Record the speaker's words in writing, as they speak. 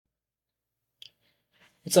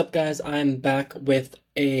What's up, guys? I'm back with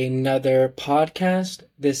another podcast.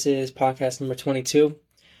 This is podcast number 22.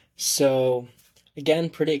 So,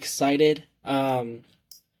 again, pretty excited.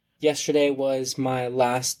 Yesterday was my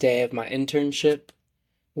last day of my internship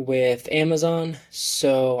with Amazon,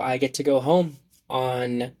 so I get to go home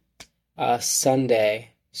on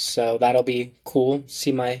Sunday. So that'll be cool.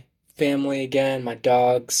 See my family again, my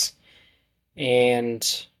dogs,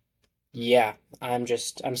 and yeah, I'm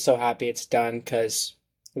so happy it's done because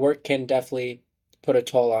work can definitely put a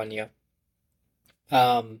toll on you.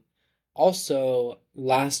 Um, Also,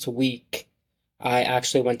 last week, I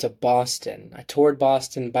actually went to Boston. I toured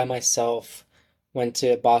Boston by myself, went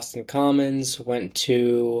to Boston Commons, went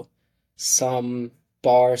to some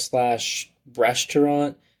bar slash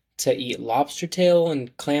restaurant to eat lobster tail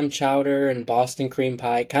and clam chowder and Boston cream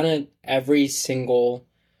pie. Kind of every single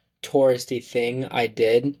touristy thing I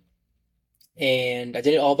did. And I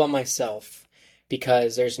did it all by myself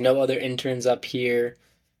because there's no other interns up here.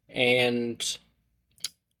 And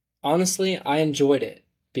honestly, I enjoyed it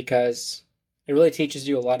because it really teaches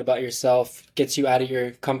you a lot about yourself, gets you out of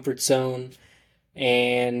your comfort zone,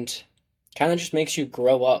 and kind of just makes you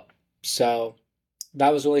grow up. So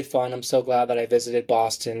that was really fun. I'm so glad that I visited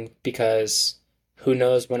Boston because who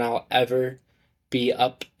knows when I'll ever be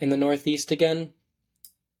up in the Northeast again?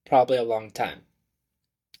 Probably a long time.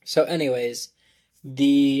 So, anyways,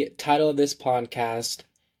 the title of this podcast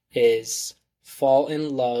is Fall in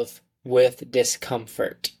Love with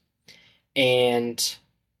Discomfort. And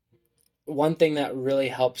one thing that really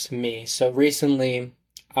helps me, so recently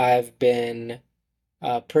I've been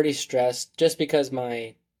pretty stressed just because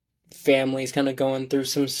my family's kind of going through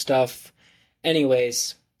some stuff.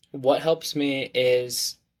 Anyways, what helps me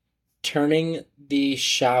is turning the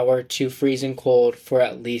shower to freezing cold for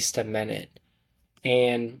at least a minute.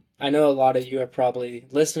 And I know a lot of you are probably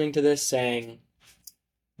listening to this saying,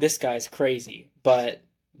 this guy's crazy. But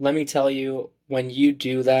let me tell you, when you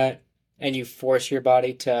do that and you force your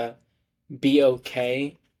body to be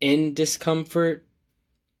okay in discomfort,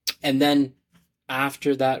 and then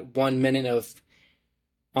after that 1 minute of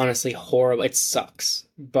honestly horrible, it sucks.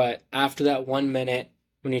 But after that 1 minute,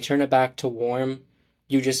 when you turn it back to warm,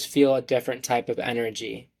 you just feel a different type of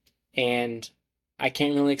energy. And I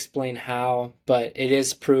can't really explain how, but it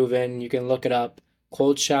is proven. You can look it up.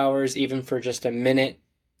 Cold showers, even for just a minute,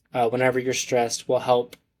 whenever you're stressed, will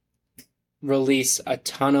help release a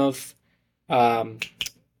ton of, um,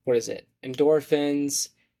 what is it, endorphins,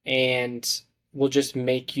 and will just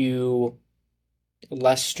make you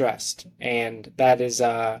less stressed. And that is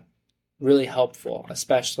really helpful,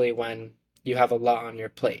 especially when you have a lot on your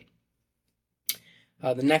plate.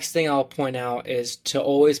 The next thing I'll point out is to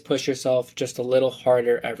always push yourself just a little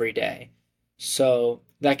harder every day. So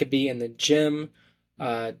that could be in the gym,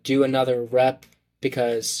 do another rep,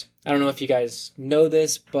 because I don't know if you guys know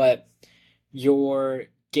this, but your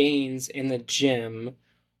gains in the gym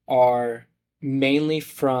are mainly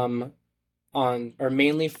from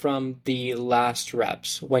mainly from the last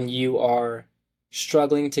reps when you are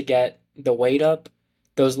struggling to get the weight up.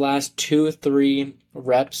 Those last 2 or 3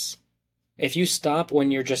 reps, if you stop when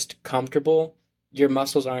you're just comfortable, your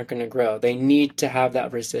muscles aren't going to grow. They need to have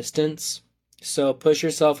that resistance. So push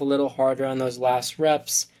yourself a little harder on those last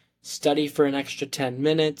reps. Study for an extra 10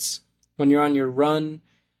 minutes. When you're on your run,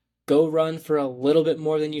 go run for a little bit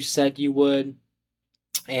more than you said you would.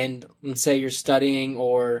 And let's say you're studying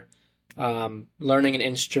or learning an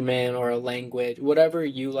instrument or a language, whatever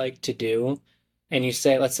you like to do, and you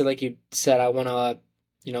say, let's say, like you said, I want to,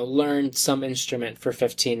 learn some instrument for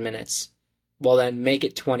 15 minutes. Well, then make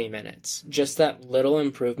it 20 minutes. Just that little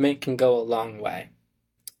improvement can go a long way.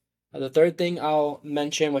 The third thing I'll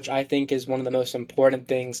mention, which I think is one of the most important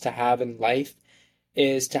things to have in life,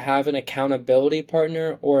 is to have an accountability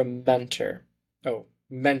partner or a mentor. Oh,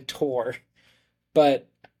 mentor. But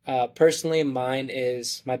personally, mine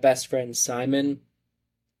is my best friend Simon,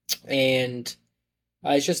 and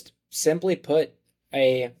it's just simply put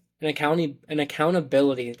an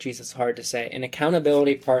accountability. Jesus, hard to say. An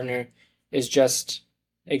accountability partner is just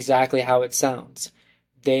exactly how it sounds.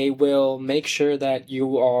 They will make sure that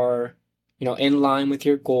you are, in line with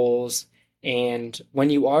your goals. And when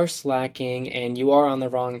you are slacking and you are on the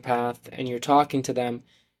wrong path and you're talking to them,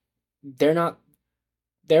 they're not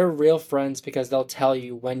they're real friends because they'll tell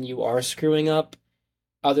you when you are screwing up,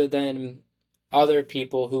 other than other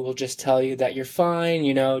people who will just tell you that you're fine,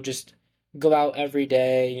 just go out every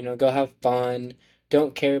day, go have fun,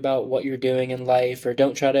 don't care about what you're doing in life, or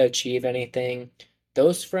don't try to achieve anything.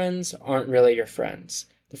 Those friends aren't really your friends.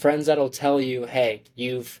 The friends that'll tell you, hey,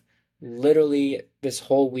 you've literally this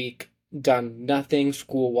whole week done nothing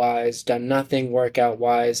school wise, done nothing workout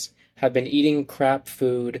wise, have been eating crap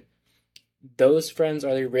food, those friends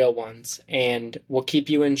are the real ones and will keep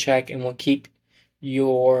you in check and will keep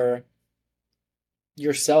your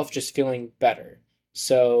yourself just feeling better.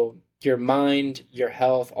 So your mind, your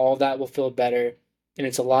health, all that will feel better. And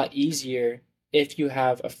it's a lot easier if you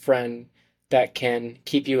have a friend that can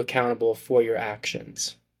keep you accountable for your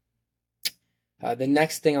actions. The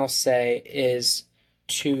next thing I'll say is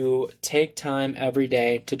to take time every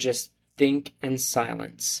day to just think in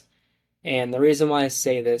silence. And the reason why I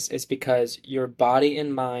say this is because your body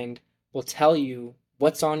and mind will tell you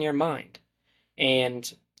what's on your mind.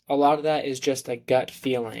 And a lot of that is just a gut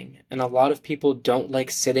feeling. And a lot of people don't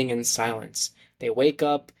like sitting in silence. They wake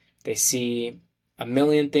up, they see a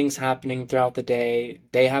million things happening throughout the day,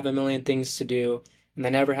 they have a million things to do, and they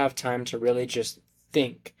never have time to really just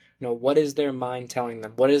think. What is their mind telling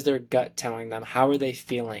them? What is their gut telling them? How are they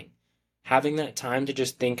feeling? Having that time to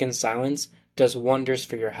just think in silence does wonders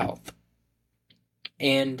for your health.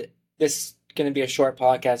 And this is going to be a short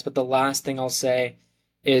podcast, but the last thing I'll say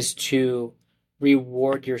is to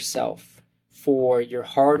reward yourself for your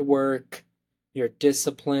hard work, your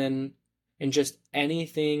discipline, and just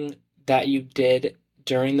anything that you did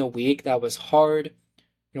during the week that was hard.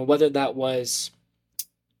 Whether that was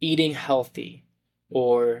eating healthy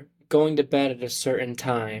or going to bed at a certain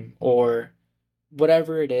time or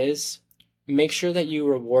whatever it is, make sure that you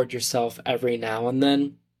reward yourself every now and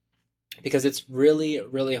then, because it's really,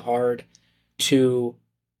 really hard to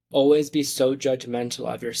always be so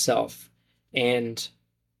judgmental of yourself. And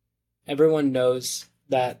everyone knows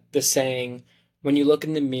that the saying, when you look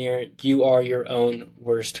in the mirror, you are your own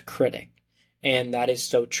worst critic. And that is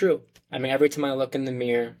so true. I mean, every time I look in the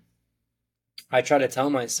mirror, I try to tell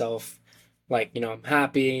myself, like, I'm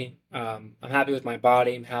happy. I'm happy with my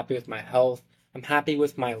body. I'm happy with my health. I'm happy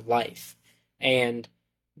with my life. And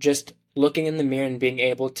just looking in the mirror and being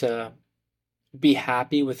able to be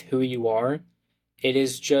happy with who you are, it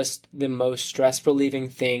is just the most stress relieving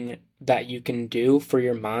thing that you can do for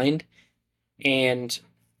your mind. And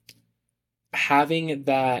having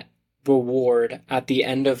that reward at the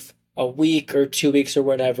end of a week or 2 weeks or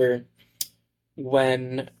whatever,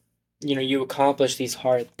 when you accomplish these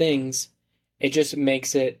hard things, it just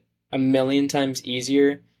makes it a million times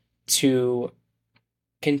easier to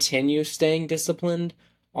continue staying disciplined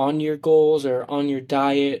on your goals or on your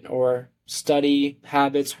diet or study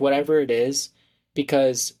habits, whatever it is,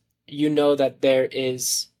 because you know that there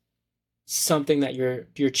is something that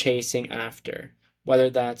you're chasing after.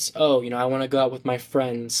 Whether that's, I want to go out with my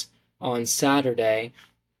friends on Saturday,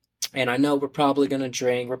 and I know we're probably going to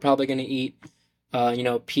drink, we're probably going to eat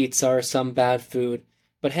pizza or some bad food.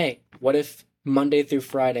 But hey, what if Monday through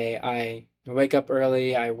Friday I wake up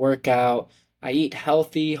early, I work out, I eat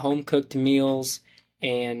healthy, home cooked meals,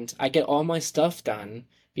 and I get all my stuff done?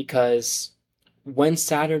 Because when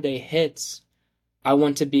Saturday hits, I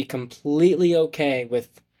want to be completely okay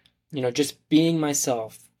with, just being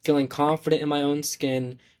myself, feeling confident in my own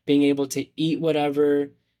skin, being able to eat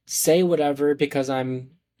whatever, say whatever, because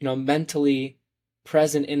I'm, mentally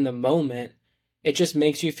present in the moment. It just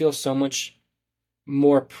makes you feel so much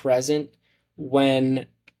more present when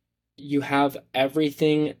you have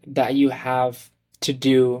everything that you have to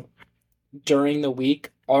do during the week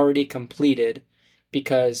already completed,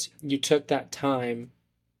 because you took that time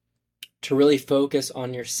to really focus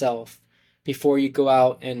on yourself before you go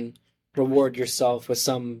out and reward yourself with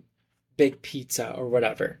some big pizza or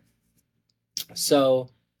whatever. So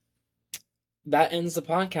that ends the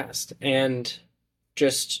podcast. And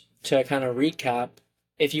just to kind of recap,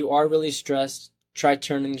 if you are really stressed, try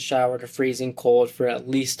turning the shower to freezing cold for at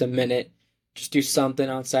least a minute. Just do something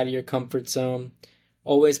outside of your comfort zone.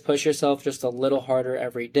 Always push yourself just a little harder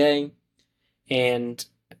every day. And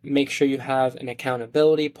make sure you have an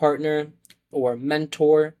accountability partner or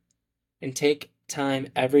mentor. And take time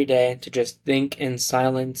every day to just think in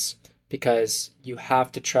silence, because you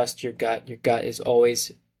have to trust your gut. Your gut is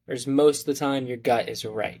always, or most of the time, your gut is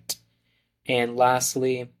right. And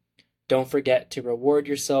lastly, don't forget to reward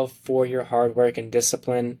yourself for your hard work and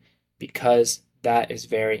discipline, because that is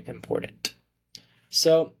very important.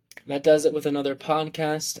 So that does it with another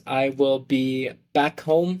podcast. I will be back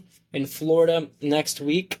home in Florida next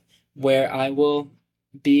week, where I will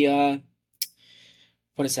be,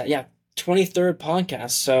 what is that? Yeah, 23rd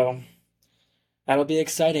podcast. So that'll be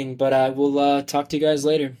exciting, but I will talk to you guys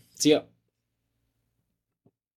later. See ya.